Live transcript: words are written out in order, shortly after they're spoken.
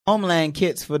Homeland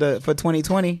kits for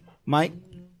 2020, Mike.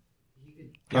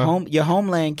 Your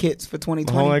Homeland kits for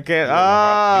 2020. Homeland kit.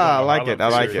 I like it. I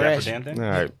like it. Fresh. All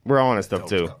right, we're on and stuff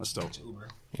too. Let's do All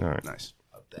right, Nice.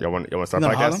 y'all want to start You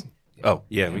know podcast? Harlem? Oh,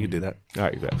 yeah, we can do that. All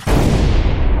right, you bet.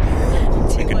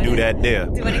 We can do that there.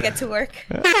 Do you want to get to work?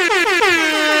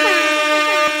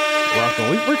 Welcome.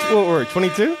 We're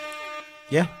 22.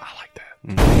 Yeah. I like that.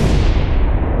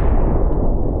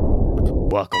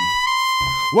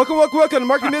 Welcome to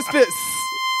Marketing Misfits,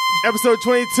 episode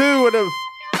 22 of the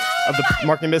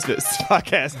Marketing Misfits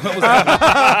podcast.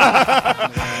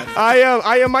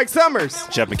 I am Mike Summers.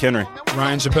 Jeff McHenry.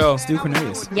 Ryan Chappelle. Stu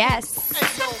Cornelius. Yes.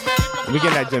 We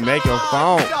getting that Jamaican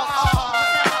phone.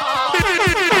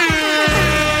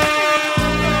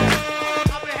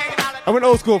 I went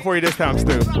old school for you this time,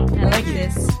 Stu. I like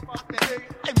this.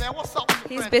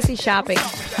 He's busy shopping.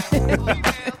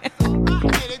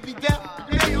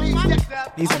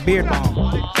 He's a beard balm.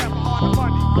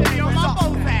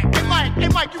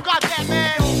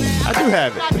 I do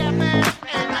have it.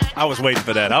 I was waiting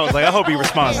for that. I was like, I hope he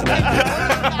responds to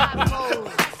that.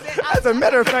 As a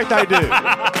matter of fact, I do.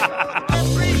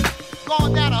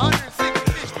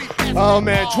 Oh,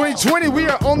 man. 2020, we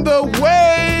are on the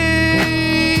way.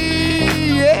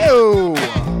 Yo.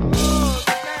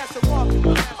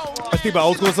 I think about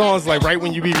old school songs, like right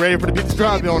when you be ready for the beat to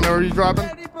drop, you don't know where you're dropping.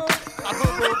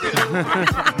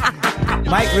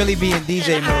 Mike really be in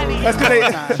DJ mode. That's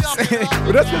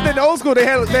because in the old school they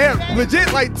had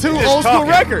legit like two old school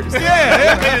records.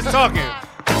 Yeah, They just talking.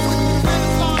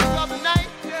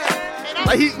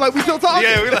 like we still talking.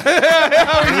 Yeah,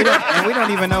 we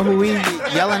don't even know who we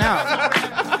yelling out. He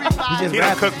just he done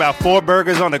rapping. cooked about 4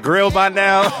 burgers on the grill by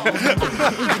now.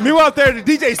 Meanwhile, out there, the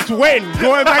DJ sweating,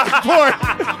 going back and forth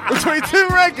with 22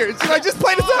 records. She's like, just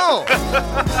play the song.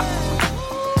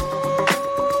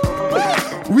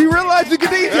 We realized you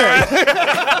can DJ.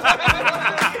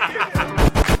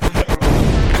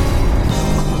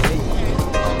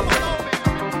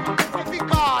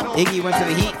 Iggy went to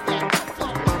the Heat.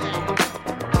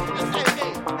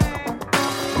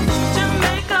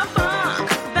 Jamaica funk,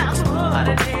 that's what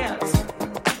it is.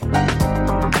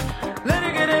 Let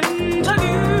it get into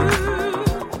you.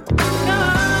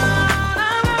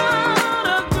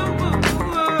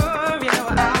 You know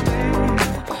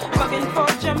I've been fucking for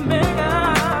Jamaica.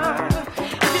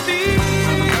 If you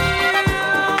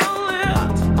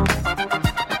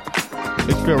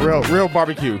It's been real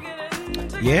barbecue.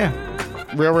 Yeah.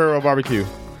 Real barbecue.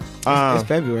 It's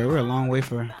February. We're a long way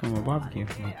from a barbecue.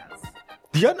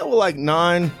 Do y'all know what like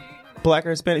non-black or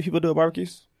Hispanic people do at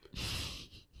barbecues?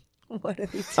 What are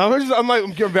these?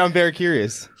 I'm very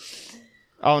curious.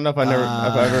 I don't know if I've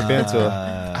ever been to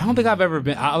a. I don't think I've ever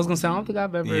been. I was gonna say I don't think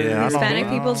I've ever. Yeah, I don't Hispanic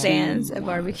people dance at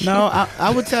barbecue. No,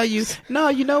 I would tell you. No,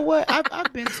 you know what?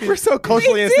 I've been to. We're so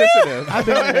culturally insensitive.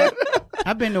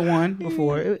 I've been to one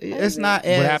before. It's not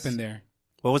as. What happened there?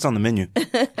 What was on the menu?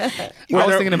 I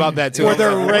was thinking about that too. Were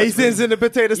there raisins in the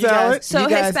potato salad? So You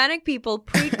guys- Hispanic people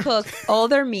pre-cook all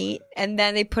their meat and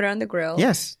then they put it on the grill.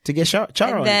 Yes, to get char And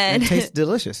on it. then- It tastes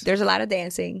delicious. There's a lot of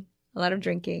dancing, a lot of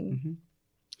drinking.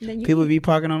 And then you People eat. be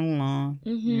parking on the lawn.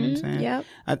 You know what I'm saying? Yep.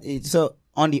 So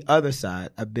on the other side,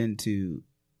 I've been to,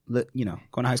 going to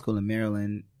high school in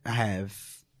Maryland. I have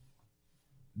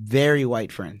very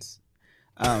white friends.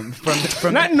 From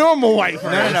Not normal white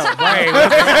friends. No, right.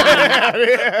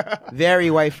 Very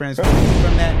white friends. From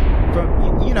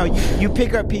that, you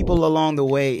pick up people along the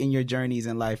way in your journeys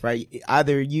in life, right?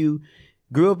 Either you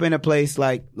grew up in a place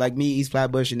like me, East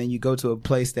Flatbush, and then you go to a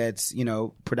place that's,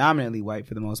 predominantly white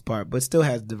for the most part, but still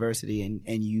has diversity,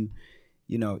 and you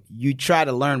try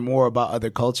to learn more about other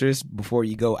cultures before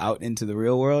you go out into the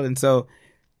real world. And so,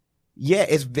 yeah,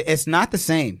 it's not the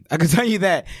same. I can tell you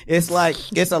that. It's like,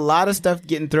 it's a lot of stuff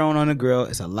getting thrown on the grill.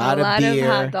 It's a lot of beer.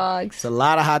 of hot dogs. It's a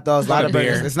lot of hot dogs, a lot of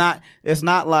beer. burgers. It's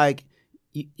not like,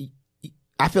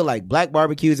 I feel like black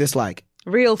barbecues, it's like,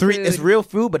 Real food. it's real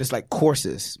food, but it's like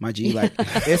courses, my G. Like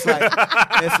it's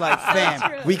like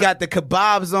fam. We got the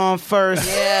kebabs on first.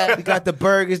 Yeah. We got the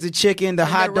burgers, the chicken, the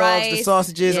hot dogs, the rice.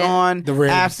 sausages Yeah. on. The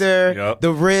ribs. After Yep.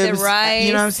 the ribs, The rice.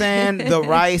 You know what I'm saying? The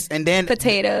rice, and then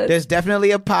Potatoes. There's definitely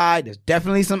a pie. There's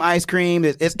definitely some ice cream.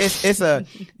 It's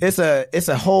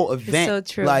a whole event. so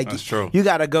true. Like That's true. you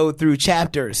got to go through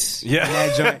chapters. Yeah. in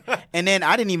that joint. And then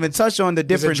I didn't even touch on the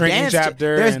There's a different drinking dance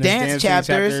chapter. There's and dance dancing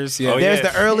chapters. Yeah. Oh, There's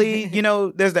yeah. the early,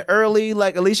 there's the early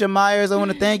like Alicia Myers, I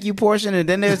want to thank you portion, and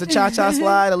then there's the cha-cha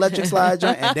slide, electric slide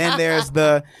joint, and then there's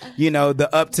the the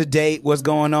up to date what's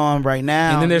going on right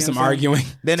now. And then there's some arguing.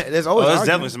 Then there's Oh, always there's arguing.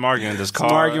 definitely some arguing in this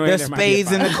car. arguing. There's There might be a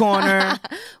spades in the corner.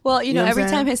 Well, know what I'm every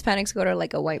saying? time Hispanics go to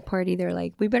like a white party, they're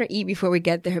like, we better eat before we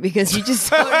get there because you just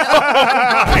don't know.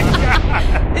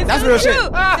 It's That's so real true.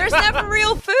 shit. There's never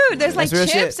real food. There's like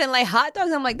That's real chips shit. and like hot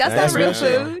dogs. I'm like, that's That's not real real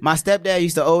shit. food. My stepdad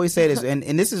used to always say this, and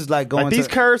this is like going Like, these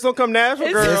to. curves don't come natural,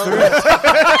 It's girl.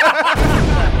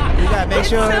 You gotta make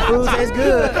sure the food tastes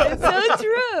good. It's so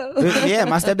true. Yeah,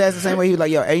 my stepdad's the same way. He was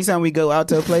like, yo, anytime we go out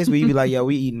to a place, we be like, yo,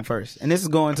 we eating first. And this is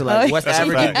going to like Oh, West That's a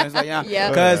Africa. fact. It's like, Yeah.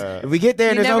 because if we get there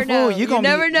and You there's no never know. food, You you're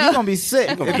never know. gonna be sick.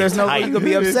 If there's no food, you're gonna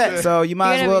be upset. So you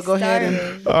might as You're well gonna go be ahead and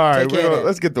starving. All right, Take care of that.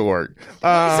 let's get to work. So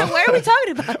what are we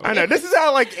talking about? I know this is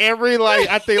how like every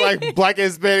I think like Black and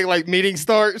Hispanic like meeting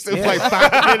starts. It's like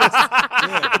 5 minutes,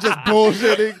 just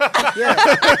bullshitting.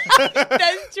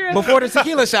 That's true. before the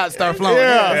tequila shots start flowing.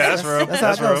 Yeah. Yeah, that's real. That's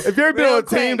how it goes. If you're building Real a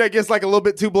team quick. that gets like a little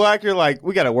bit too black, you're like,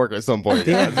 we gotta work at some point.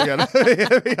 we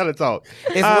gotta talk.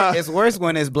 It's worse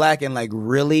when it's black and like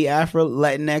really Afro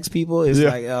Latinx people. It's Yeah.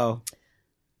 like, oh,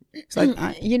 it's like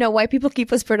White people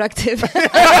keep us productive. and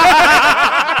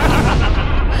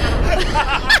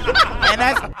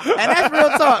that's real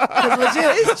talk. 'Cause legit,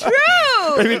 It's true.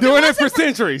 They've been doing it for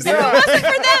centuries. If it wasn't for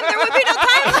them, there would be no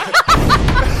time.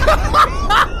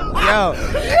 yo,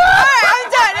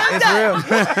 I'm done.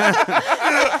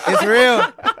 it's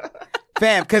real.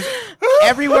 Fam, because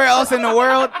everywhere else in the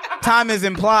world, time is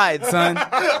implied, son.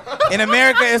 In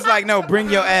America, it's like, no, bring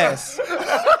your ass.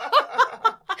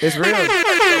 It's real. All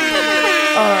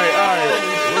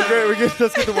right. We're good.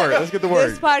 Let's get to work.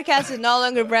 This podcast is no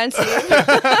longer brand safe.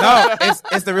 No,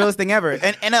 it's the realest thing ever.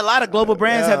 And a lot of global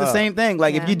brands have the same thing.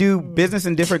 Like, if Yeah. you do business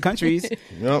in different countries,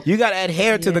 Yep. you got to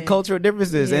adhere to the cultural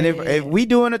differences. And if we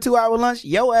doing a 2-hour lunch,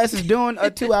 your ass is doing a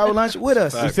 2-hour lunch with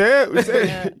us. We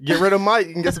said, get rid of Mike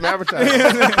and get some advertising.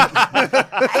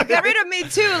 Get rid of me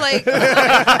too. Like,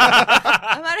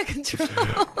 I'm out of control.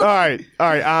 All right.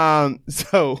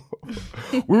 So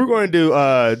we were going to do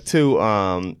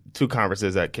two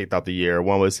conferences that kicked off the year.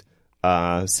 One was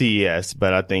CES,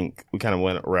 but I think we kind of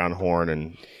went around the horn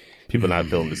and people not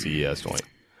feeling the CES joint.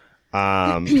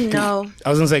 No. I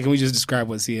was gonna say, can we just describe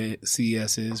what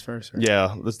CES is first? Or?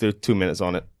 Yeah, let's do 2 minutes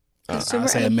on it. I'll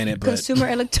say a minute, but Consumer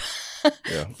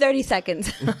 30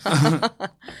 seconds.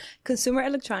 Consumer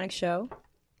Electronics Show.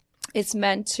 It's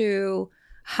meant to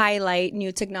highlight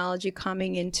new technology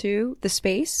coming into the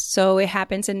space. So it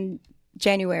happens in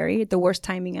January, the worst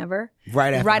timing ever.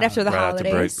 Right after the Right after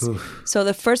holidays. break. So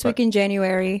the first week in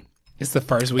January. it's the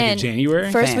first week of And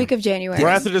January. First Fam. week of January.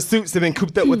 Right after the suits have been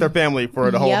cooped up with their family for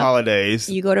the whole Yep. holidays.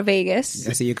 You go to Vegas.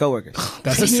 I see your coworkers.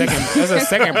 That's a second. That's a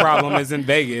second problem. Is in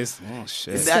Vegas. Oh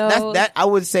shit. That I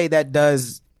would say that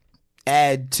does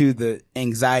add to the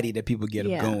anxiety that people get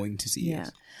Yeah. of going to CES. Yeah.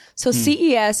 So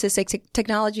CES is a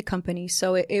technology company.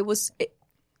 So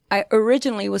I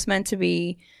originally was meant to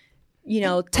be,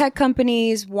 tech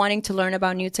companies wanting to learn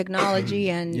about new technology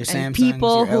and Your Samsungs,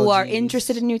 people your who are LGs.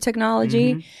 interested in new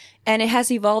technology. And it has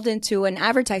evolved into an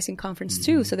advertising conference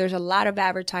too. So there's a lot of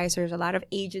advertisers, a lot of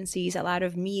agencies, a lot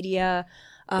of media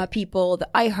people, the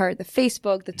iHeart, the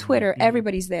Facebook, the Twitter,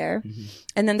 everybody's there.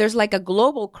 And then there's like a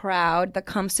global crowd that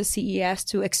comes to CES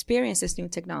to experience this new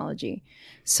technology.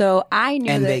 So I knew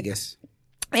And that Vegas.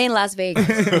 in Las Vegas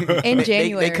in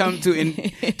January. They come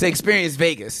to experience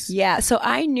Vegas. Yeah. So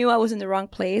I knew I was in the wrong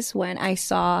place when I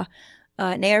saw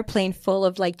an airplane full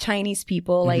of like Chinese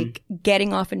people like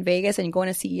getting off in Vegas and going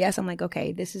to CES. I'm like,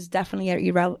 okay, this is definitely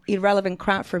an irrelevant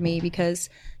crowd for me because,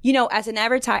 as an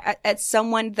as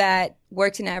someone that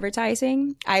works in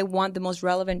advertising, I want the most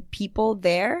relevant people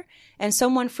there, and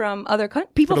someone from other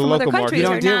people For the from other local market. countries You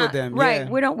don't are deal not with them, right. yeah.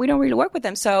 We don't really work with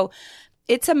them. So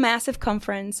it's a massive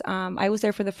conference. I was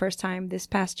there for the first time this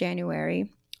past January.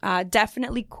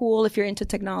 Definitely cool if you're into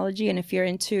technology and if you're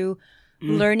into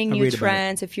learning new read about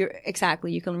trends. If you're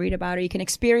you can read about it. You can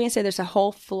experience it. There's a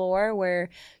whole floor where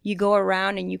you go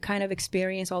around and you kind of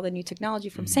experience all the new technology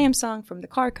from Samsung, from the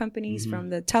car companies, from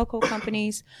the telco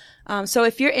companies. So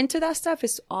if you're into that stuff,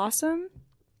 it's awesome.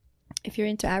 If you're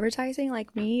into advertising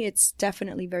like me, it's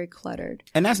definitely very cluttered.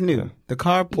 And that's new. The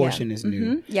car portion is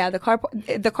new. Mhm. Yeah, the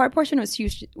car portion was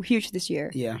huge this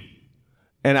year. Yeah.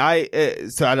 And I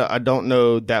don't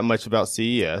know that much about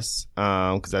CES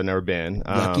because I've never been.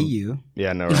 Lucky you.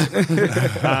 Yeah, I know. Right?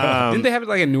 Didn't they have it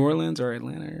like in New Orleans or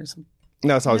Atlanta or something?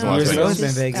 No, it's always No, Las it's Vegas. always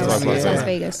been Vegas. Oh, It's always it's Las Las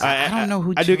Vegas. Vegas. I don't know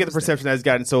who I do get the chose that. perception that it's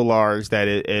gotten so large that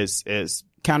it is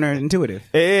Counterintuitive.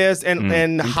 It is,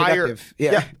 and higher, Unproductive.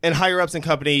 Yeah. and higher ups in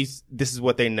companies, this is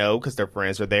what they know because their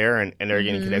friends are there and they're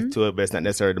getting connected to it, but it's not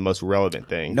necessarily the most relevant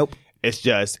thing. Nope. It's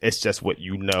just what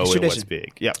you know It's and what's tradition.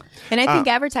 big. Yeah. And I think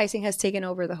advertising has taken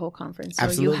over the whole conference. So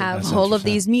Absolutely. you have That's all of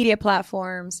these media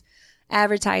platforms,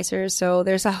 advertisers. So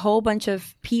there's a whole bunch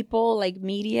of people, like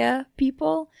media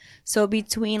people. So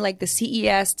between like the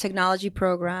CES technology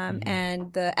program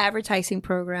and the advertising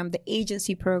program, the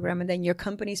agency program, and then your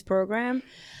company's program,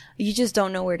 you just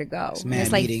don't know where to go. mad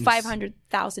There's like meetings.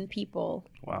 500,000 people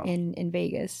Wow. in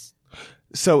Vegas.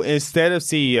 So instead of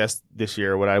CES this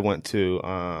year, what I went to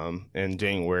in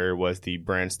January was the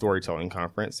Brand Storytelling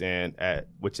Conference,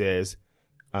 which is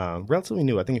relatively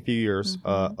new. I think a few years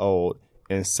old.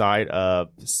 Inside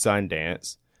of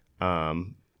Sundance.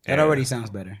 It already sounds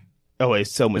better. Oh,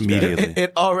 it's so much better.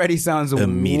 It already sounds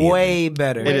Immediately. way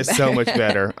better. It is so much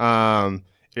better.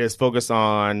 It is focused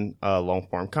on long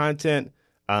form content.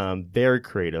 Very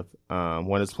creative.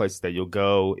 One of those places that you'll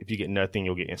go if you get nothing,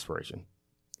 you'll get inspiration.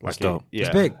 That's dope. Yeah,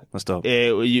 It's big. That's dope.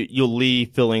 You'll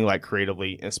leave feeling like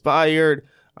creatively inspired.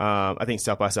 I think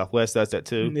South by Southwest does that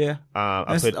too. Yeah. I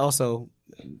That's put also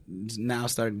now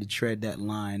starting to tread that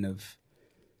line of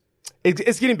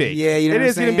it's getting big. yeah, you know it what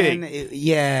is I'm getting saying? big.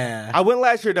 Yeah. I went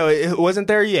last year though; it wasn't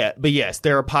there yet. But yes,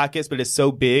 there are pockets, but it's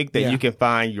so big that Yeah. you can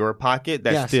find your pocket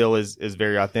that Yes. still is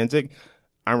very authentic.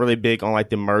 I'm really big on like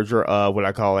the merger of what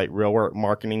I call like real work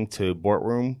marketing to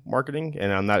boardroom marketing,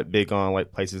 and I'm not big on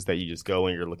like places that you just go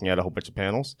and you're looking at a whole bunch of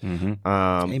panels.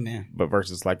 Amen. But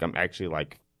versus like I'm actually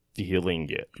like feeling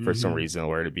it for Mm-hmm. some reason,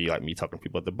 where it'd be like me talking to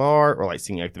people at the bar, or like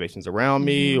seeing activations around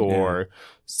me, Mm-hmm. or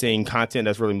seeing content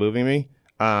that's really moving me.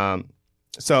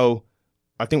 So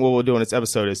I think what we'll do in this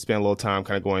episode is spend a little time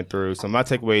kind of going through some of my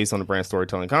takeaways on the Brand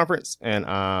Storytelling Conference, and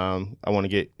I want to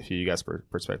get a few of you guys'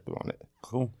 perspective on it.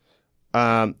 Cool.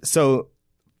 So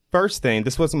first thing,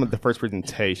 this wasn't the first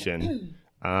presentation,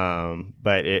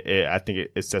 but I think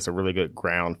it sets a really good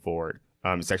ground for it.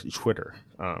 It's actually Twitter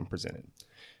presented,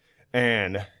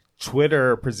 and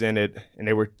Twitter presented, and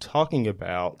they were talking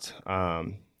about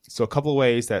so a couple of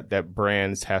ways that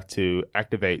brands have to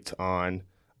activate on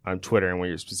Twitter, and when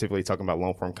you're specifically talking about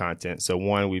long form content. So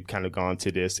one, we've kind of gone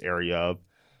to this area of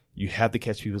you have to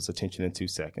catch people's attention in 2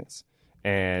 seconds.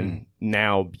 And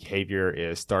now behavior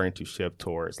is starting to shift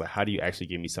towards like, how do you actually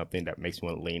give me something that makes me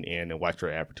want to lean in and watch your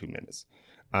ad for 2 minutes?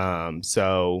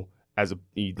 So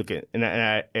you look at, and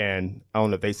I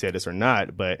don't know if they said this or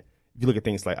not, but if you look at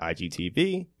things like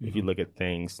IGTV, if you look at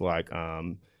things like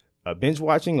binge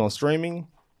watching on streaming,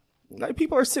 like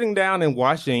people are sitting down and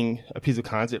watching a piece of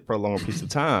content for a longer piece of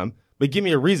time, but give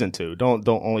me a reason to. Don't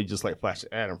only just like flash an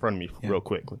ad in front of me real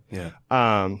quickly. Yeah.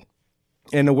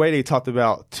 And the way they talked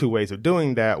about 2 ways of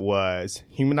doing that was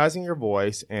humanizing your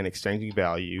voice and exchanging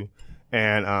value.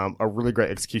 And a really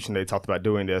great execution they talked about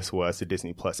doing this was the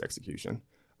Disney Plus execution.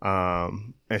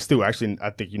 And Stu, actually, I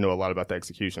think you know a lot about the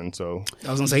execution. So I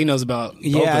was gonna say he knows about both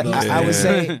Yeah, of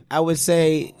those. I would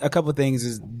say a couple things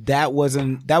is that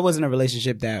wasn't a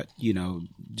relationship that, you know,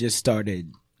 just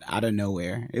started out of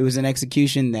nowhere. It was an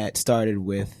execution that started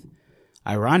with,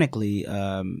 ironically,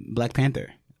 Black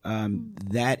Panther.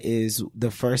 That is the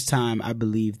first time I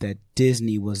believe that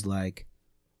Disney was like,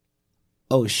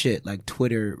 oh shit, like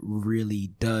Twitter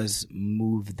really does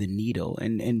move the needle.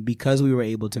 And because we were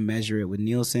able to measure it with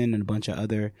Nielsen and a bunch of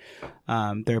other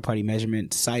third-party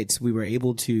measurement sites, we were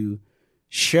able to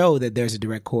show that there's a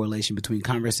direct correlation between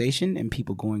conversation and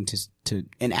people going to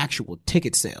an actual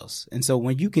ticket sales. And so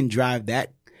when you can drive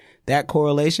that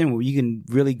correlation where you can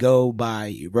really go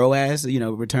by ROAS, you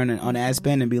know, return on ad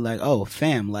spend, and be like, oh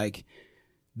fam, like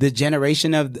the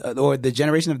generation of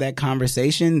that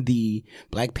conversation, the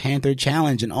Black Panther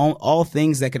challenge, and all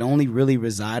things that could only really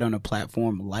reside on a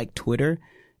platform like Twitter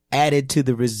added to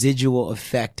the residual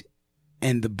effect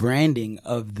and the branding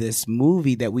of this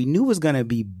movie that we knew was going to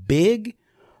be big,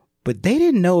 but they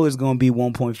didn't know it was going to be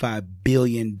 $1.5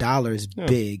 billion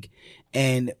big.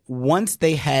 And once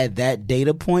they had that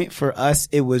data point for us,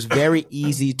 it was very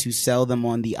easy to sell them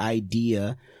on the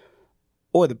idea,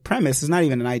 or the premise. It's not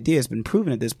even an idea. It's been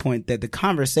proven at this point that the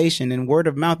conversation and word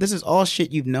of mouth, this is all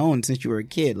shit you've known since you were a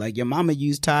kid. Like your mama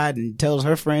used Tide and tells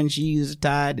her friend she uses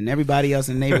Tide, and everybody else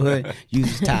in the neighborhood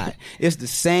uses Tide. It's the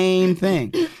same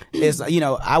thing. It's, you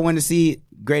know, I went to see,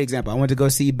 great example. I went to go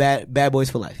see Bad Boys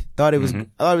for Life. Thought it was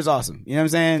awesome. You know what I'm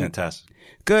saying? Fantastic.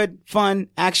 Good, fun,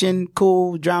 action,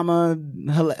 cool, drama,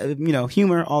 you know,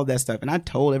 humor, all that stuff. And I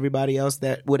told everybody else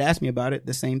that would ask me about it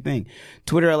the same thing.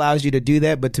 Twitter allows you to do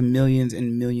that, but to millions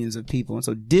and millions of people. And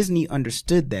so Disney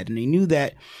understood that, and they knew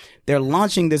that they're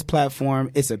launching this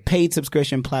platform. It's a paid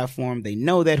subscription platform. They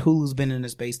know that Hulu's been in the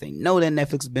space. They know that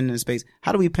Netflix has been in the space.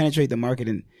 How do we penetrate the market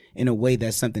in a way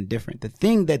that's something different? The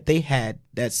thing that they had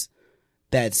that's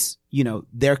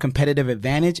their competitive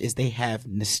advantage is they have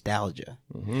nostalgia.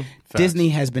 Disney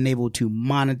has been able to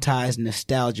monetize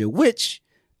nostalgia, which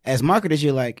as marketers,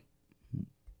 you're like,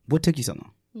 what took you so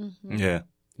long? Yeah.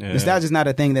 Nostalgia is not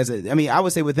a thing I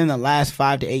would say within the last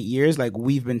 5 to 8 years, like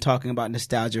we've been talking about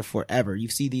nostalgia forever. You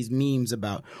see these memes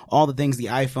about all the things the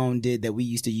iPhone did that we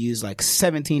used to use like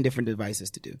 17 different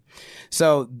devices to do.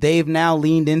 So they've now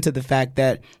leaned into the fact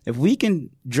that if we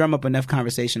can drum up enough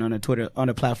conversation on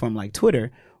a platform like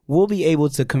Twitter, we'll be able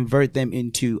to convert them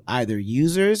into either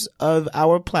users of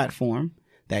our platform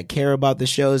that care about the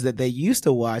shows that they used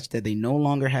to watch that they no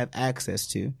longer have access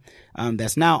to,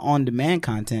 that's now on-demand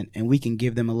content, and we can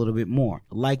give them a little bit more,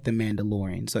 like The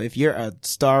Mandalorian. So if you're a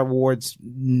Star Wars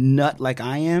nut like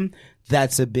I am,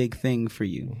 that's a big thing for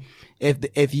you.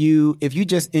 If you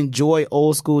just enjoy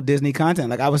old school Disney content,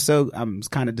 like I was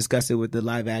kind of disgusted with the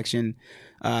live action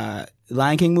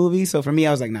Lion King movie. So for me,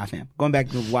 I was like, nah, fam, going back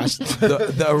to watch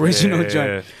the original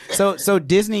joint. So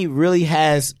Disney really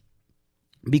has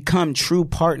become true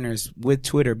partners with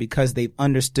Twitter because they've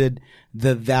understood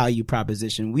the value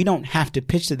proposition. We don't have to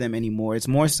pitch to them anymore. It's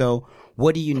more so,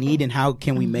 what do you need and how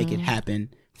can we make it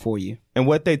happen for you? And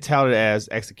what they touted as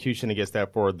execution against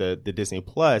that for the Disney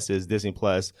Plus is Disney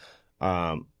Plus.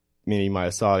 Meaning you might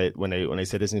have saw it when they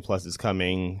said Disney Plus is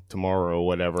coming tomorrow or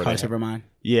whatever. Hearts of Mine.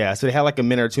 Yeah, so they had like a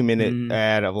minute or 2 minute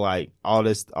ad of like all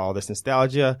this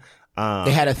nostalgia.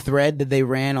 They had a thread that they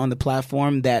ran on the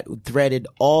platform that threaded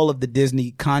all of the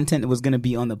Disney content that was going to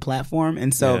be on the platform.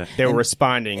 And so they were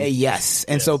responding. Yes.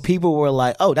 And so people were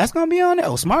like, oh, that's going to be on there.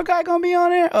 Oh, Smart Guy going to be on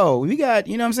there. Oh, we got,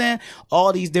 you know what I'm saying?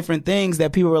 All these different things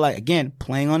that people were like, again,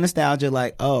 playing on nostalgia,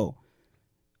 like, oh,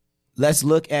 let's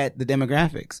look at the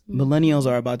demographics. Millennials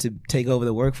are about to take over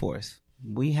the workforce.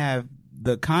 We have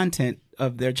the content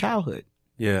of their childhood.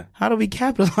 Yeah. How do we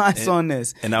capitalize on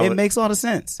this? And it makes a lot of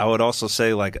sense. I would also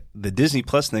say, like, the Disney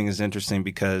Plus thing is interesting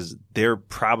because they're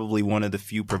probably one of the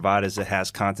few providers that has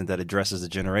content that addresses the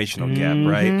generational gap,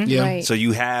 right? Yeah. Right. So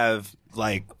you have,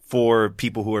 like, for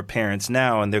people who are parents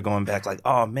now and they're going back like,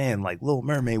 oh man, like Little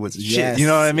Mermaid was the shit. You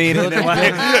know what I mean? And then,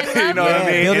 like, you know what I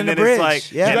mean? Building And then the bridge. it's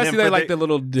like, Yeah. You and guys then see for like the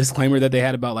little disclaimer that they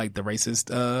had about like the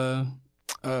racist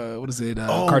what is it?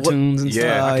 Cartoons and stuff.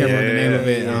 I can't remember the name of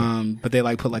it. But they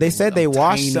like put like They said they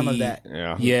washed some of tiny- that.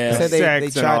 Yeah. Yeah. They said they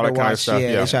Sex and all tried that to kind of wash. stuff,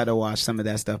 They tried to wash some of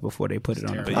that stuff before they put it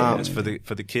on. But the yeah, platform. it's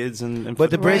for the kids and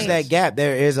But for to bridge Right. that gap,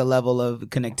 there is a level of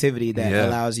connectivity that Yeah.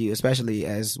 allows you, especially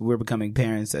as we're becoming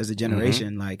parents as a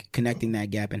generation, like connecting that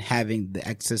gap and having the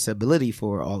accessibility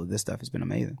for all of this stuff has been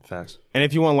amazing. facts. And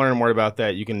if you want to learn more about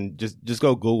that, you can just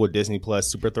go Google Disney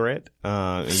Plus Super Thread.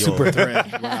 Super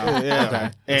thread. Wow.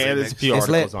 Yeah. And there's a few It's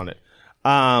articles lit. on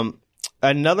it.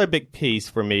 Another big piece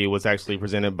for me was actually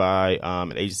presented by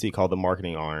an agency called The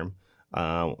Marketing Arm,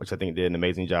 which I think did an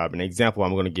amazing job. An example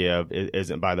I'm going to give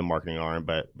isn't by The Marketing Arm,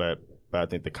 but I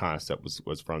think the concept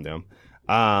was from them.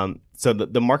 So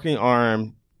the Marketing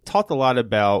Arm talked a lot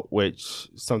about, which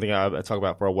something I talk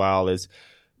about for a while is,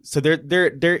 so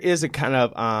there is a kind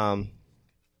of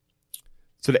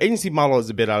so the agency model is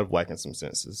a bit out of whack in some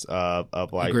senses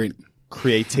of like Agreed.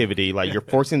 creativity. Like you're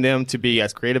forcing them to be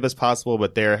as creative as possible,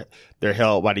 but they're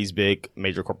held by these big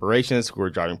major corporations who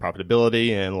are driving profitability,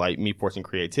 and like me forcing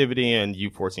creativity and you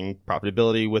forcing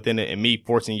profitability within it, and me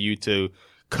forcing you to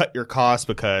cut your costs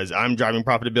because I'm driving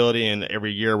profitability, and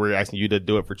every year we're asking you to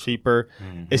do it for cheaper.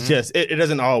 It's just it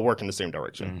doesn't all work in the same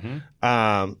direction.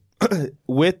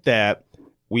 With that,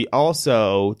 we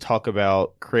also talk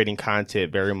about creating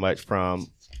content very much from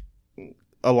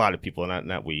a lot of people,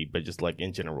 not we, but just like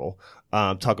in general,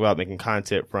 talk about making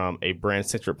content from a brand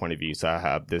centric point of view. So I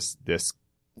have this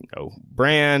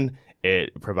brand,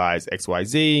 it provides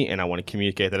XYZ, and I want to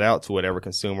communicate that out to whatever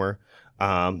consumer.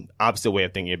 Opposite way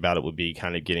of thinking about it would be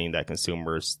kind of getting that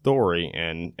consumer's story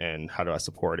and how do I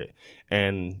support it?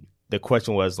 And the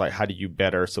question was like, how do you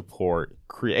better support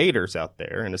creators out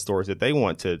there and the stories that they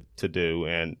want to do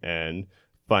and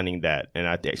funding that? And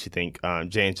I actually think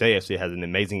J&J actually has an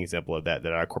amazing example of that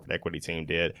our corporate equity team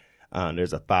did.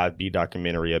 There's a 5B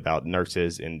documentary about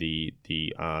nurses in the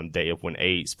day of when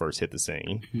AIDS first hit the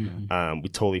scene. We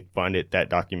totally funded that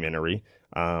documentary.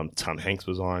 Tom Hanks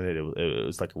was on it. It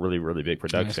was like a really, really big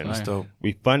production. That's dope.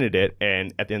 We funded it,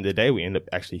 and at the end of the day, we ended up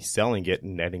actually selling it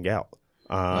and netting out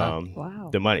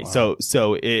the money. So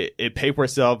it paid for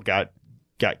itself. Got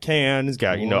cans.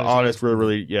 Got all this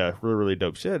really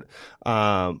dope shit.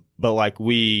 But like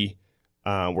we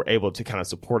were able to kind of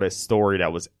support a story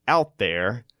that was out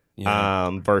there.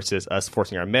 versus us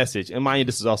forcing our message. And mind you,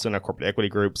 this is also in a corporate equity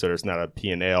group, so there's not a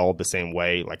P&L the same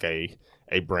way like a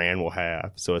brand will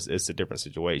have. So it's a different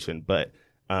situation. But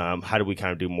how do we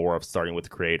kind of do more of starting with the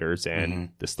creators and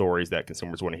the stories that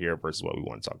consumers want to hear versus what we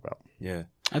want to talk about? Yeah.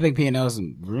 I think P&L's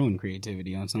ruined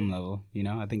creativity on some level. You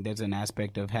know, I think there's an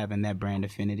aspect of having that brand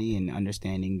affinity and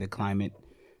understanding the climate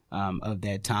of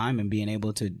that time and being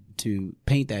able to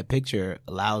paint that picture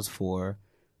allows for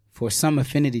some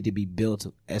affinity to be built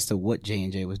as to what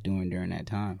J&J was doing during that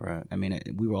time. Right. I mean,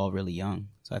 we were all really young.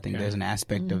 So I think there's an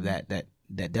aspect of that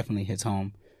definitely hits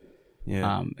home.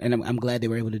 Yeah. And I'm glad they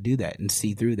were able to do that and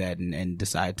see through that and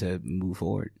decide to move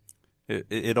forward.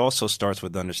 It also starts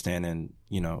with understanding,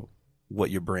 what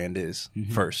your brand is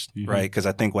first, right? Because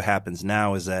I think what happens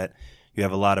now is that you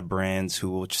have a lot of brands who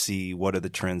will see what are the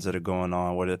trends that are going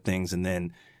on, what are the things, and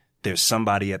then there's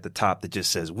somebody at the top that just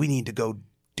says, we need to go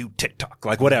do TikTok,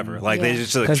 like whatever. Like they're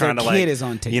just trying to kid is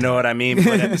on TikTok. You know what I mean?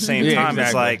 But at the same time,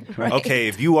 exactly. it's like, okay,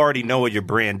 if you already know what your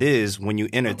brand is, when you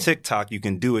enter TikTok, you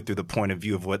can do it through the point of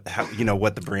view of what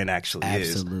the brand actually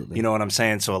is. You know what I'm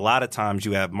saying? So a lot of times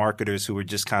you have marketers who are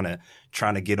just kind of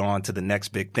trying to get on to the next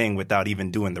big thing without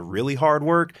even doing the really hard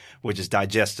work, which is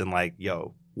digesting like,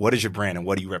 yo, what is your brand and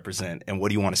what do you represent and what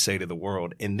do you want to say to the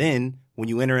world? And then when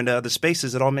you enter into other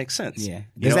spaces, it all makes sense. Yeah.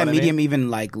 Does that medium even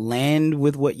like land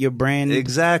with what your brand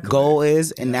goal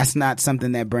is? And that's not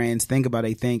something that brands think about.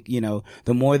 They think,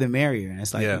 the more the merrier. And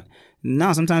it's like,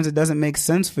 no, sometimes it doesn't make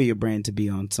sense for your brand to be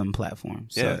on some platform.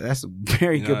 So that's a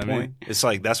very good point. It's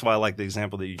like, that's why I like the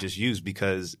example that you just used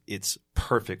because it's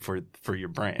perfect for your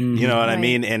brand. You know what I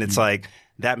mean? And it's like,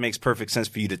 that makes perfect sense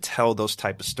for you to tell those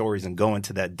type of stories and go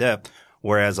into that depth.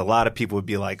 Whereas a lot of people would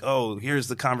be like, oh, here's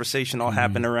the conversation all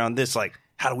happened around this. Like,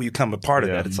 how do we become a part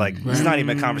of that? It's like, it's not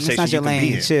even a conversation it's not your you can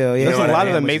lane. be in. Chill. Yeah. There's a lot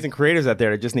of amazing creators out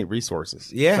there that just need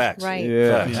resources. Yeah. Facts. Right.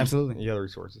 Yeah, Facts. Absolutely. Yeah, the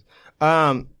resources.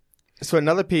 So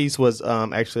another piece was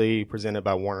actually presented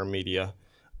by Warner Media,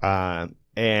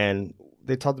 and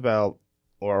they talked about,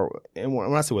 and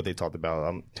when I say what they talked about,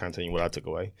 I'm trying to tell you what I took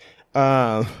away.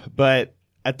 But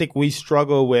I think we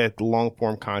struggle with long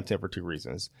form content for two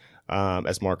reasons.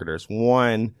 As marketers,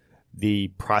 one, the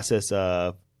process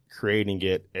of creating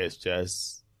it is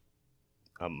just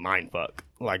a mind fuck.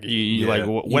 Like you like,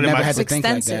 what am I? Had to think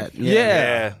like that.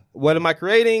 Yeah. What am I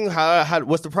creating? How?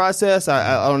 What's the process?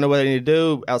 I don't know what I need to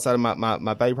do outside of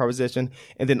my value proposition.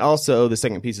 And then also the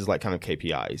second piece is like kind of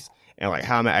KPIs and like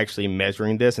how am I actually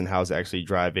measuring this and how is it actually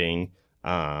driving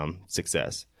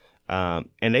success.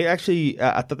 And they actually,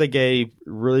 I thought they gave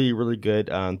really, really good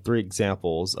 3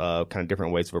 examples of kind of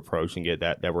different ways of approaching it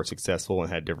that were successful and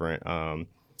had different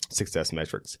success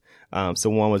metrics. So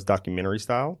one was documentary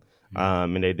style,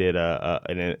 and they did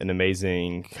an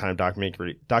amazing kind of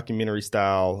documentary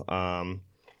style, I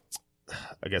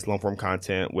guess, long form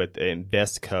content with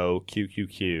Investco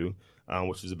QQQ,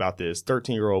 which was about this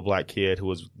 13-year-old black kid who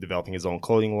was developing his own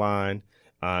clothing line.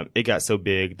 It got so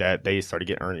big that they started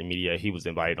getting earned media. He was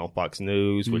invited on Fox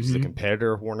News, which is a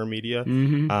competitor of Warner Media.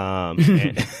 And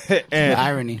The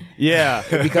irony. Yeah.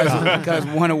 because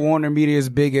one of Warner Media's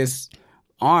biggest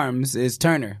arms is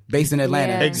Turner, based in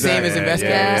Atlanta. Yeah. Same as Invesco.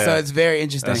 Yeah. So it's very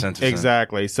interesting. That's interesting.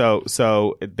 Exactly.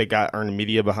 So they got earned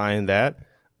media behind that.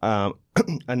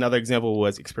 Another example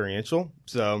was experiential.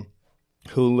 So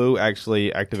Hulu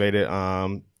actually activated,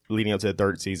 leading up to the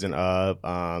 3rd season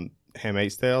of,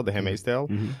 Handmaid's Tale, The Handmaid's Tale.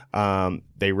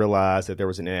 They realized that there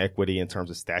was an inequity in terms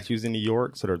of statues in New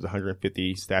York. So there was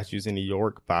 150 statues in New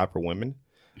York, 5 for women,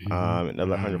 and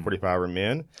another 145 were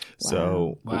men.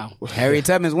 So Harriet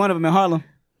Tubman's one of them in Harlem.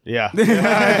 yeah.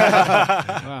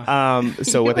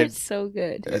 So You what are they so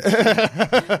good.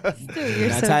 Still, you're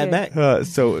That's so tie it good. back.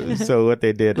 so what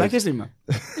they did. Black History Month.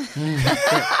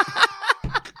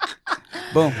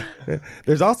 Boom.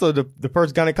 There's also the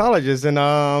first gynecologist in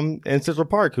Central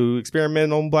Park who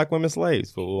experimented on black women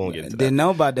slaves. But we won't get into that. Didn't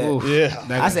know about that. Yeah.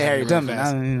 I said Harriet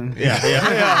Tubman.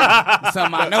 Yeah.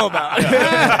 Something I know about.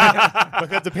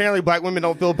 Because apparently black women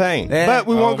don't feel pain. Yeah. But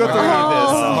we won't go through any of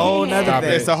this. It's a whole nother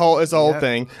thing. It's a whole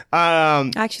thing.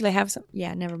 Actually, I have some.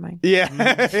 Yeah, never mind. Yeah.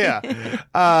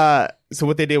 So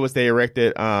what they did was they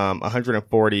erected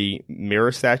 140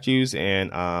 mirror statues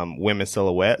and women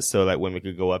silhouettes so that women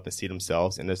could go up and see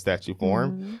themselves in the statue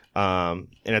form. And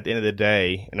at the end of the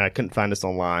day, and I couldn't find this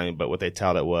online, but what they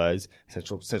touted was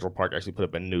Central Park actually put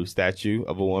up a new statue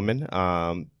of a woman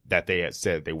that they had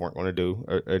said they weren't going to do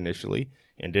initially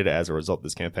and did it as a result of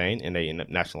this campaign, and they ended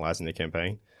up nationalizing the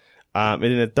campaign. And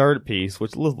then the third piece,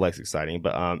 which is a little less exciting,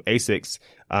 but ASICS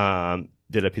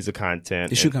did a piece of content.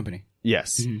 The shoe company.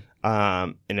 Yes.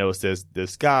 And it was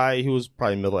this guy who was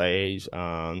probably middle-aged,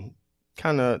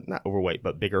 kind of not overweight,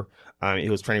 but bigger. He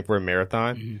was training for a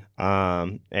marathon,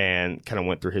 and kind of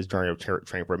went through his journey of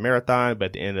training for a marathon. But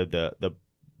at the end of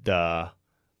the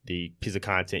piece of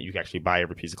content, you could actually buy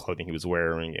every piece of clothing he was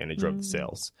wearing, and it drove the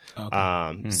sales.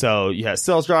 Okay. So you had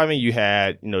sales driving, you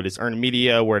had, this earned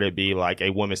media where it'd be like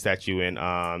a women's statue in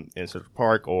Central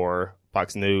Park or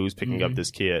Fox News picking up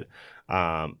this kid,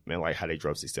 and like how they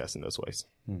drove success in those ways.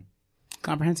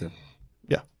 Comprehensive.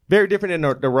 Yeah. Very different than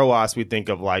the ROAS we think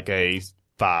of like a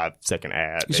 5-second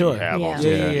ad. That Sure. You have on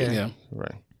Yeah.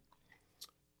 Right.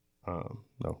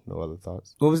 No other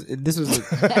thoughts. What was this? Was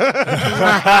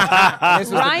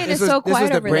Ryan is so quiet This was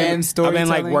the over brand there. I've storytelling. been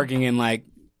like working and like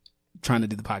trying to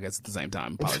do the podcast at the same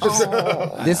time. Apologies.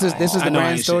 This was I the know I brand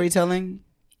ain't shit. storytelling.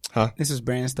 Huh? This is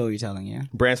brand storytelling. Yeah.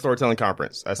 Brand Storytelling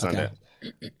Conference. That's Okay.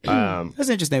 Sunday. That's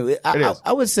interesting. It is.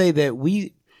 I would say that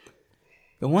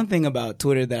the one thing about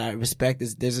Twitter that I respect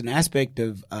is there's an aspect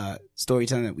of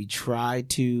storytelling that we try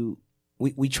to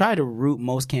root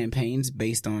most campaigns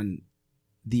based on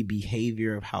the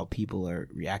behavior of how people are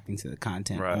reacting to the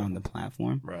content Right. on the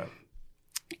platform. Right.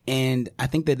 And I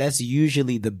think that that's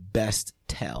usually the best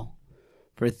tell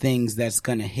for things that's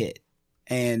going to hit.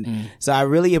 And so I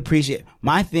really appreciate,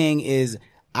 my thing is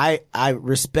I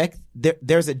respect,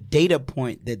 there's a data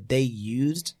point that they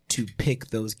used to pick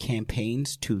those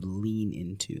campaigns to lean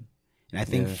into. And I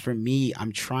think for me,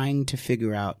 I'm trying to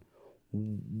figure out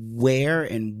where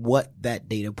and what that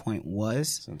data point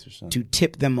was to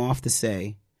tip them off to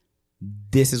say,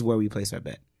 this is where we place our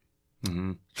bet.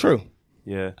 True.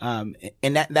 Yeah.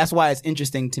 And that's why it's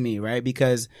interesting to me, right?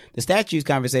 Because the statues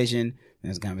conversation,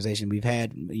 there's a conversation we've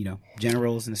had,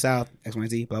 generals in the South, X, Y,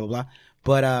 and Z, blah, blah, blah.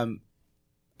 But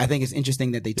I think it's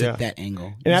interesting that they took that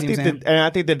angle. And I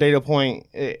think the data point,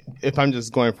 if I'm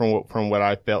just going from what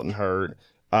I felt and heard,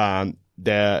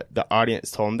 the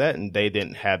audience told them that, and they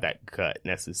didn't have that gut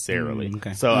necessarily.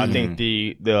 Okay. So I think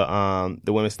the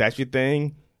women's statue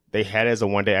thing, they had it as a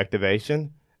 1-day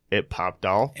activation. It popped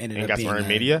off Ended and up got being some earned a-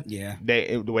 media. yeah.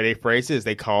 The way they phrased it is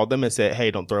they called them and said, "Hey,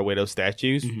 don't throw away those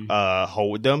statues.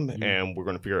 Hold them, and we're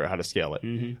going to figure out how to scale it."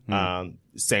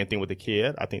 Same thing with the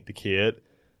kid. I think the kid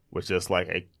was just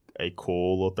like a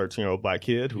cool little 13-year-old black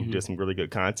kid who did some really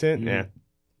good content, and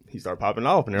he started popping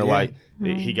off. And they're like,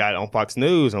 he got it on Fox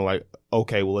News, and like,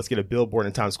 okay, well, let's get a billboard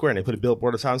in Times Square, and they put a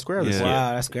billboard in Times Square this year.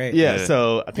 Wow, that's great. Yeah,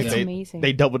 so I think That's amazing.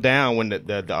 they doubled down when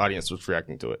the audience was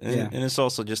reacting to it. And it's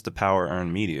also just the power of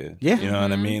earned media. Yeah. You know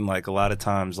what I mean? Like a lot of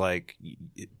times, like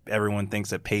everyone thinks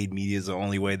that paid media is the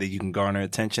only way that you can garner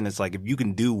attention. It's like if you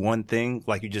can do one thing,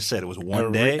 like you just said, it was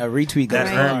one day. A retweet that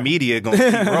goes earned far. media gonna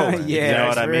keep rolling. Yeah, you know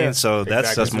it's what I real. mean? So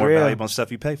that's Exactly. more It's real. valuable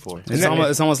stuff you pay for.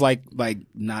 It's almost like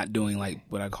not doing like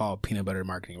what I call peanut butter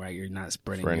marketing, right? You're not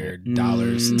spreading your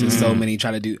dollars to so many.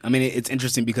 Try to do. I mean, it's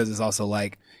interesting because it's also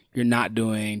like you're not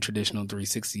doing traditional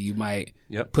 360. You might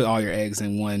put all your eggs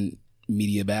in one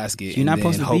media basket. You're not and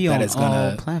then supposed to hope be that on it's all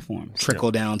gonna platforms.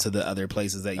 trickle down to the other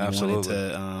places that you Absolutely.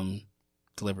 wanted to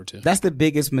deliver to. That's the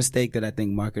biggest mistake that I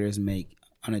think marketers make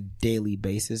on a daily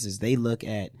basis is they look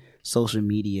at social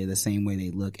media the same way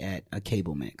they look at a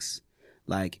cable mix.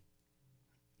 Like,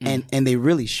 and they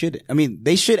really should. I mean,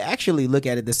 they should actually look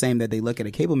at it the same that they look at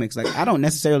a cable mix. Like, I don't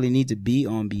necessarily need to be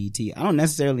on BET. I don't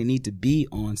necessarily need to be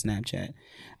on Snapchat.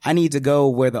 I need to go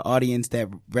where the audience that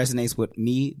resonates with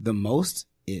me the most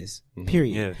is,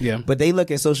 period. Yeah. Yeah. But they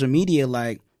look at social media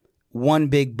like one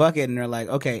big bucket and they're like,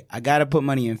 okay, I got to put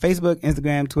money in Facebook,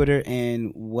 Instagram, Twitter,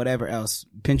 and whatever else,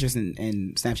 Pinterest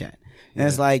and Snapchat. And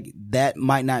it's like, that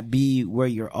might not be where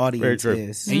your audience true.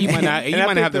 is. And you might not. And You I might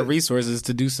not think have the that- resources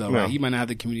to do so. No. Right? You might not have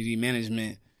the community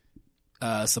management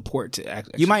support to act.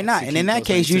 You might not. And in that execute those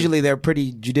case, things, too. usually they're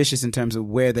pretty judicious in terms of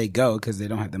where they go because they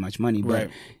don't have that much money. But Right.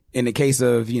 in the case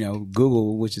of,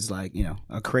 Google, which is like,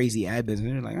 a crazy ad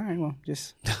business, they're like, all right, well,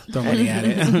 just throw money at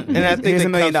it. And I think Here's it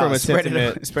 $1 million. comes from a Spread it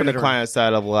sentiment out- spread from it the around. client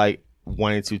side of like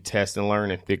wanting to test and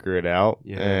learn and figure it out.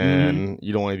 Yeah. And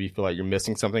you don't want to feel like you're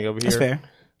missing something over here. that's fair.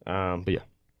 But yeah.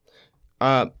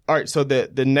 All right. So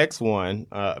the next one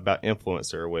about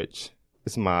influencer, which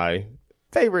is my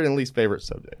favorite and least favorite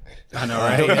subject. I know,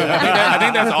 right? I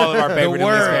think that's all of our favorite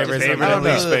and least favorites. Favorite and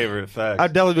least favorite fact.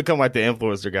 I've definitely become like the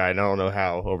influencer guy, and I don't know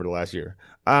how over the last year.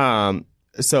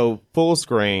 So Full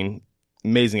Screen,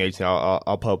 amazing agency.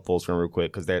 I'll pub Full Screen real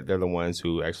quick because they're the ones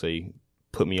who actually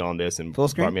put me on this and Full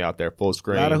Screen? brought me out there. Full A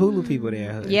Screen. lot of Hulu people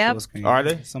there. Yep. Full screen. Are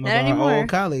they? Some of Not our anymore. old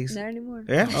colleagues. Not anymore.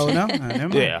 Yeah. Oh, no. Never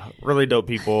mind. Yeah, really dope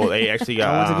people. They actually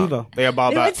got. I went to Vivo. They got bought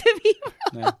They by went to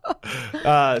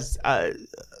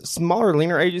Vivo. smaller,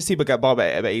 leaner agency, but got bought by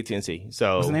AT&T.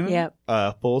 So What's the name of it? Yep.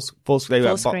 Full they Full got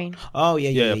bought- screen. Oh, yeah.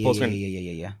 Yeah, Yeah. Full Yeah.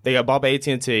 Screen. Yeah. They got bought by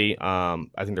AT&T. I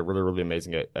think they're really, really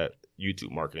amazing at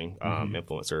YouTube marketing,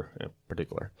 influencer in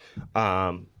particular.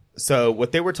 So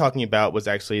what they were talking about was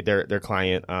actually their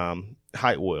client,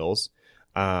 Hot Wheels.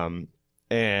 And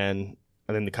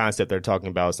then the concept they're talking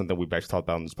about is something we've actually talked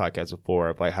about on this podcast before,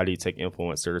 of like, how do you take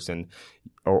influencers and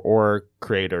or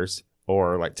creators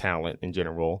or like talent in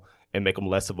general and make them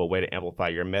less of a way to amplify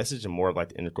your message and more of like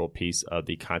the integral piece of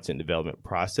the content development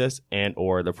process and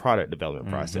or the product development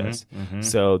process.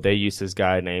 So they used this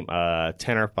guy named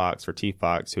Tanner Fox, or T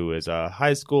Fox, who is a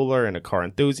high schooler and a car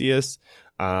enthusiast.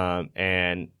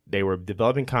 And they were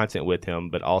developing content with him,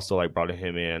 but also like brought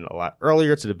him in a lot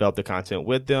earlier to develop the content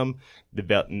with them.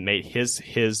 Made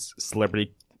his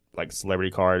celebrity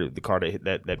car, the car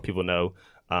that people know,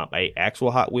 a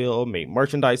actual Hot Wheel, made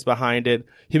merchandise behind it.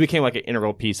 He became like an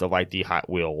integral piece of like the Hot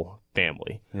Wheel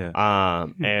family. Yeah.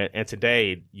 And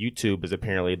today YouTube is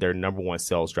apparently their number one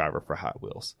sales driver for Hot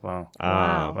Wheels. Wow.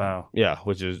 Wow. Yeah,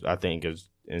 which is, I think, is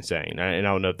insane. And I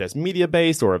don't know if that's media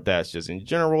based or if that's just in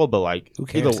general, but like, Who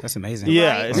cares? That's amazing.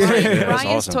 Yeah, it's great. Yeah, that's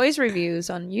Ryan's awesome. Toys Reviews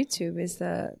on YouTube is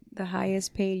the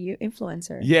highest paid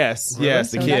influencer. Yes,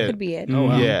 yes, the so kid. that could be it. Oh,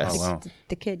 wow. Yes. Oh, wow.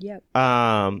 The kid, yep.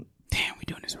 Um, Damn, we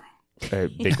doing this wrong.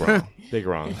 big wrong, big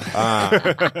wrong.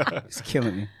 It's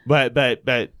killing me. But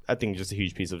I think just a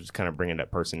huge piece of just kind of bringing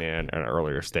that person in at an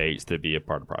earlier stage to be a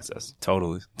part of the process.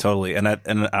 Totally. And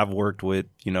I've worked with,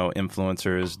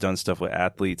 influencers, done stuff with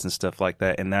athletes and stuff like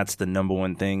that. And that's the number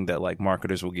one thing that like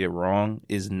marketers will get wrong,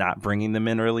 is not bringing them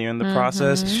in earlier in the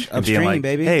process and being Upstream, like,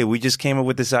 baby. hey, we just came up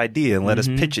with this idea and let us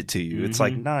pitch it to you. It's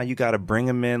like, nah, you got to bring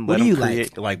them in. What Let do you them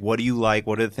create. Like, what do you like?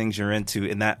 What are the things you're into?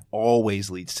 And that always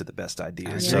leads to the best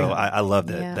ideas. So I love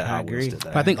that. Yeah. That I Hot Wheels agree. did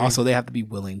that. But I think also they have to be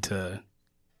willing to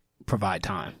provide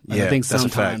time. Like, Yeah, I think that's a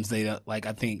fact. sometimes they don't, like,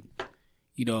 I think,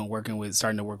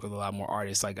 starting to work with a lot more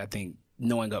artists, like, I think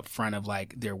knowing up front of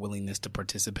like their willingness to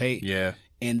participate. Yeah.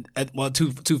 And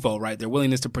twofold, right? Their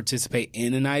willingness to participate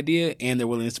in an idea and their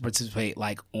willingness to participate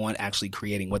like on actually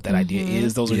creating what that idea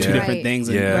is. Those are two Yeah. different Right. things.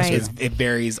 And Yeah. Right. it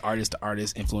varies artist to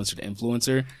artist, influencer to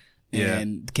influencer,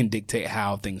 and can dictate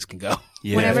how things can go.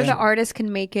 Yeah. Whenever the artist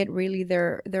can make it really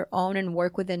their own and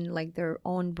work within like their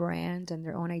own brand and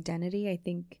their own identity, I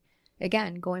think,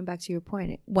 again, going back to your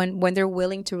point, when they're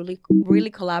willing to really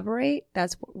collaborate,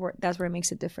 that's where it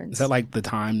makes a difference. Is that like the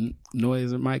time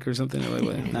noise or mic or something?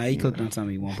 Wait. Nah, he clicked on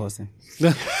something, he won't post it.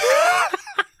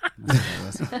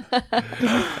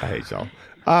 I hate y'all.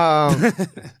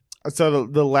 So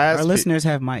the last Our listeners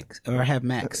have mics or have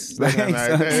Macs. I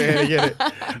get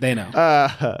it. They know.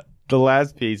 The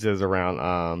last piece is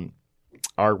around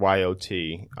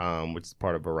RYOT, which is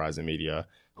part of Verizon Media,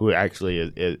 who actually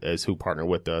is who partnered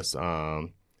with us.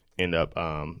 End up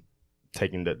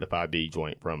taking the 5B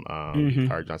joint from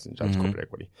Howard Johnson Corporate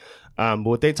Equity. But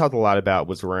what they talked a lot about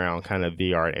was around kind of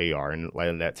VR and AR and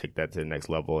letting that take that to the next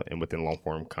level and within long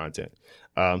form content.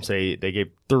 So they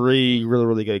gave 3 really,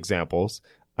 really good examples.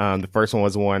 The first one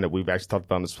was the one that we've actually talked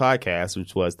about on this podcast,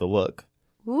 which was the look.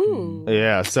 Ooh.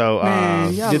 Yeah. So,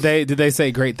 Did they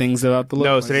say great things about the look?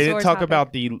 no, so they didn't Sore talk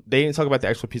about they didn't talk about the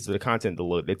actual piece of the content, the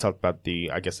look. They talked about the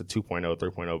 2.0,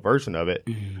 3.0 version of it,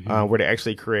 where they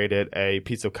actually created a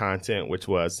piece of content, which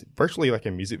was virtually like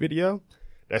a music video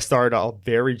that started off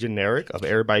very generic of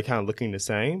everybody kind of looking the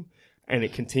same. And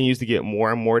it continues to get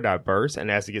more and more diverse. And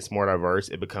as it gets more diverse,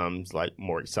 it becomes like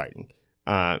more exciting.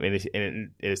 And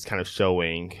it's kind of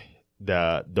showing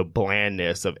the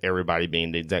blandness of everybody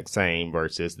being the exact same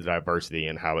versus the diversity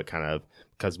and how it kind of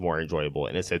becomes more enjoyable.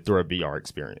 And it's through a VR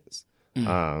experience.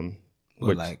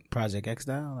 What, like Project X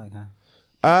style? Like, huh?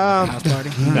 House party?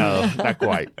 No, not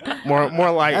quite. More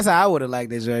like That's how I would have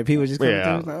liked this, right? People just come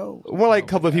Yeah. through, like, oh. more like a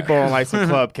couple of people on like some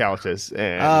club couches.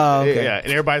 And, Oh, okay. Yeah, and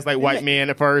everybody's like white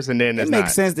men at first, and then It it's makes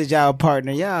not. sense that y'all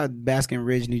partner. Y'all Baskin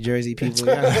Ridge, New Jersey people.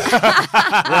 Y'all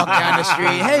walk down the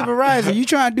street. Hey, Verizon, you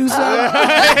trying to do something?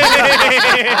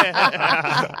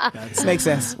 Makes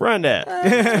sense. Run that.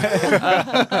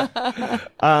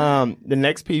 The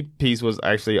next piece was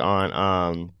actually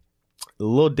on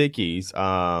Lil Dicky's.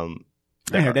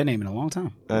 I ain't heard that name in a long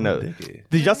time. I know.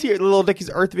 Did y'all see Lil Dicky's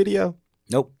Earth video?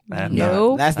 Nope.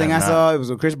 Nope. Last thing I saw, it was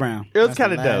with Chris Brown. It was That's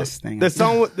kind the of dope. last thing I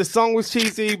The song was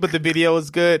cheesy, but the video was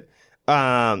good.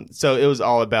 So it was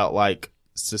all about like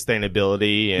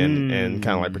sustainability and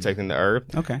kind of like protecting the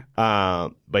earth. Okay.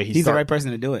 But He's the right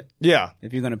person to do it Yeah.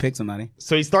 if you're going to pick somebody.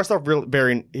 So he starts off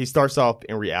he starts off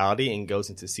in reality and goes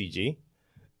into CG.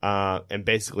 And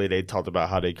basically they talked about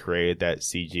how they created that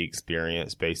CG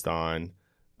experience based on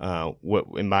what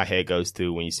in my head goes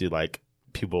through when you see like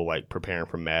people like preparing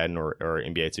for Madden or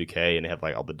NBA 2K and they have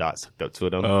like all the dots hooked up to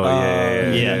them. Oh,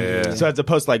 yeah. Yeah. So as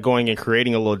opposed to like going and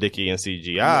creating a Lil Dicky in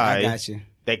CGI, I got you.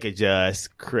 they could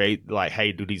just create like,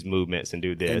 hey, do these movements and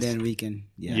do this. And then we can.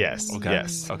 Yeah. Yes. Okay.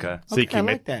 Yes. Okay. So you Okay, can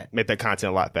I like that. make that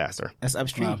content a lot faster. That's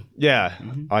upstream. Wow. Yeah.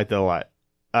 I like that a lot.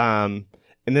 And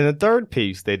then the third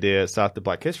piece they did, South to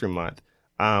Black History Month,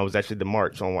 was actually the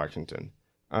March on Washington.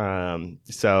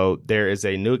 So there is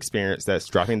a new experience that's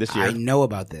dropping this year. I know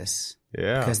about this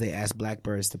Yeah. because they asked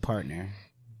Blackbirds to partner,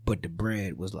 but the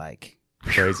bread was like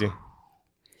Crazy.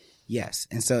 yes,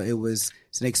 and so it's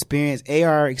an experience,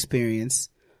 AR experience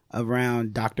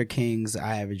around Dr. King's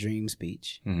 "I Have a Dream"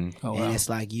 speech, Oh, and wow. it's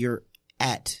like you're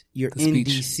in speech.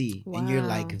 DC and you're Wow.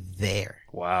 like there,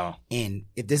 Wow. and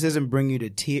if this doesn't bring you to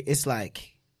tears, it's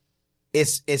like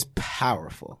it's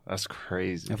powerful. That's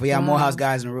crazy. If we have Wow. Morehouse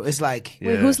guys in the room, it's like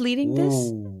Wait, who's leading this?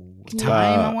 ooh,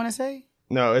 time. I want to say.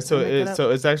 No, it's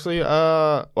actually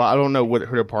well, I don't know who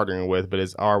they're partnering with, but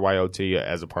it's RYOT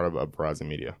as a part of Uprising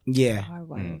Media. Yeah,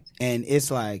 Wow. and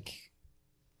it's like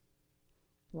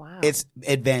Wow. it's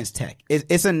advanced tech.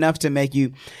 It's enough to make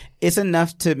you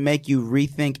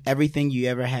rethink everything you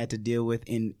ever had to deal with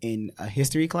in a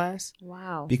history class.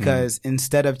 Wow. Because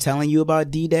instead of telling you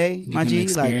about D-Day, my can G,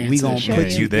 like we experience gonna it. Show put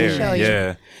you. you there. Show you.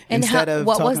 Yeah. And instead of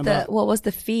what was talking the about- what was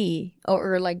the fee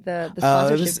or like the it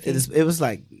sponsorship was fee? it was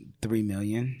like $3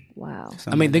 million. Wow.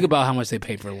 I mean, think about how much they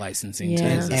paid for licensing too.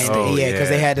 Yeah. It's And Oh, yeah, because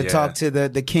they had to yeah. talk to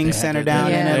the King They had Center to- down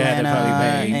in Yeah. They had to Atlanta,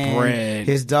 probably pay and bread.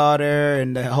 his daughter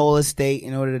and the whole estate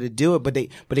in order to do it. But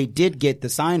they did get the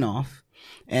sign off,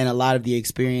 and a lot of the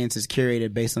experience is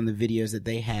curated based on the videos that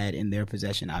they had in their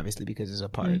possession, obviously because it's a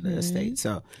part of the estate.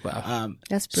 So,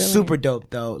 That's brilliant. super dope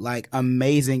though, like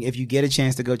amazing. If you get a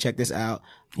chance to go check this out,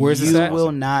 Where's you this at?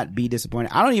 will not be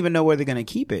disappointed. I don't even know where they're gonna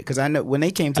keep it because I know when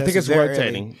they came to I us, think it's very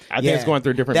rotating. early. I think it's going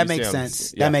through different That makes museums.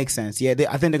 sense. Yeah. That makes sense. Yeah,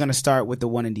 I think they're gonna start with the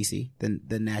one in DC,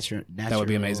 the natural. That would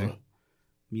be amazing.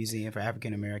 Museum for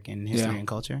African American History Yeah. and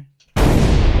Culture.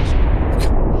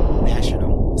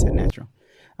 National. I said natural.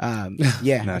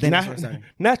 Yeah, I think that's where it started.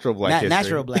 Natural black history.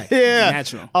 Natural black. Yeah.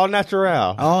 Natural. All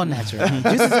natural. All natural.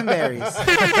 Juices and berries.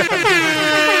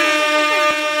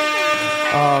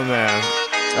 Oh man.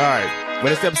 All right.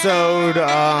 But it's episode where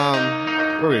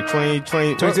are we? 22?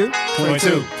 22.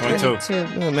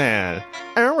 Oh man.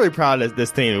 I'm really proud of this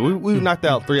team. We knocked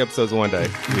out 3 episodes in one day.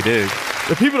 We did.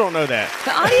 The people don't know that.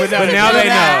 The audience But now they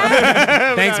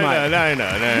know. Thanks, No, Mike. no. The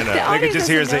Nigga audience just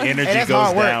hears the doesn't know. energy that's goes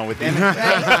hard work. down with you.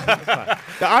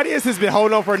 The audience has been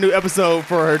holding on for a new episode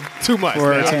for 2 months.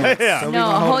 For now. 10 months. Yeah. No,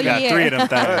 a whole Got year. 3 of them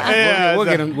things. Yeah, We'll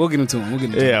so- get him. We'll get him to him. We'll get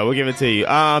him. To him. Yeah, we'll give it to you.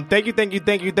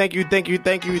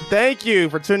 Thank you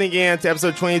for tuning in to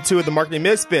episode 22 of the Marketing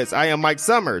Misfits. I am Mike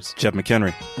Summers. Jeff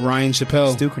McHenry. Ryan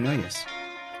Chappelle. Stu Cornelius.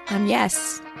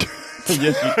 Yes.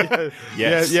 Yes.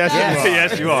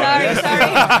 Yes, you are.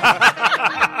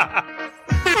 Sorry.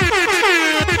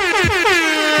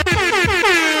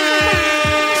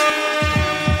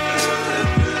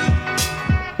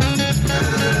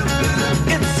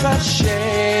 It's a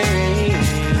shame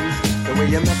the way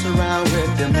you mess around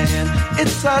with your man.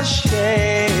 It's a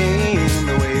shame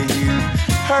the way you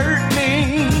hurt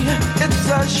me. It's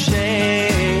a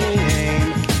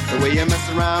shame the way you mess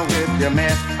around with your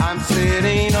man. I'm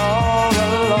sitting all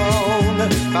alone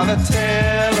by the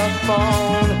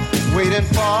telephone, waiting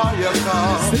for your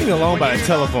call. Sitting alone by the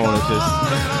telephone is just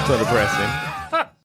so depressing.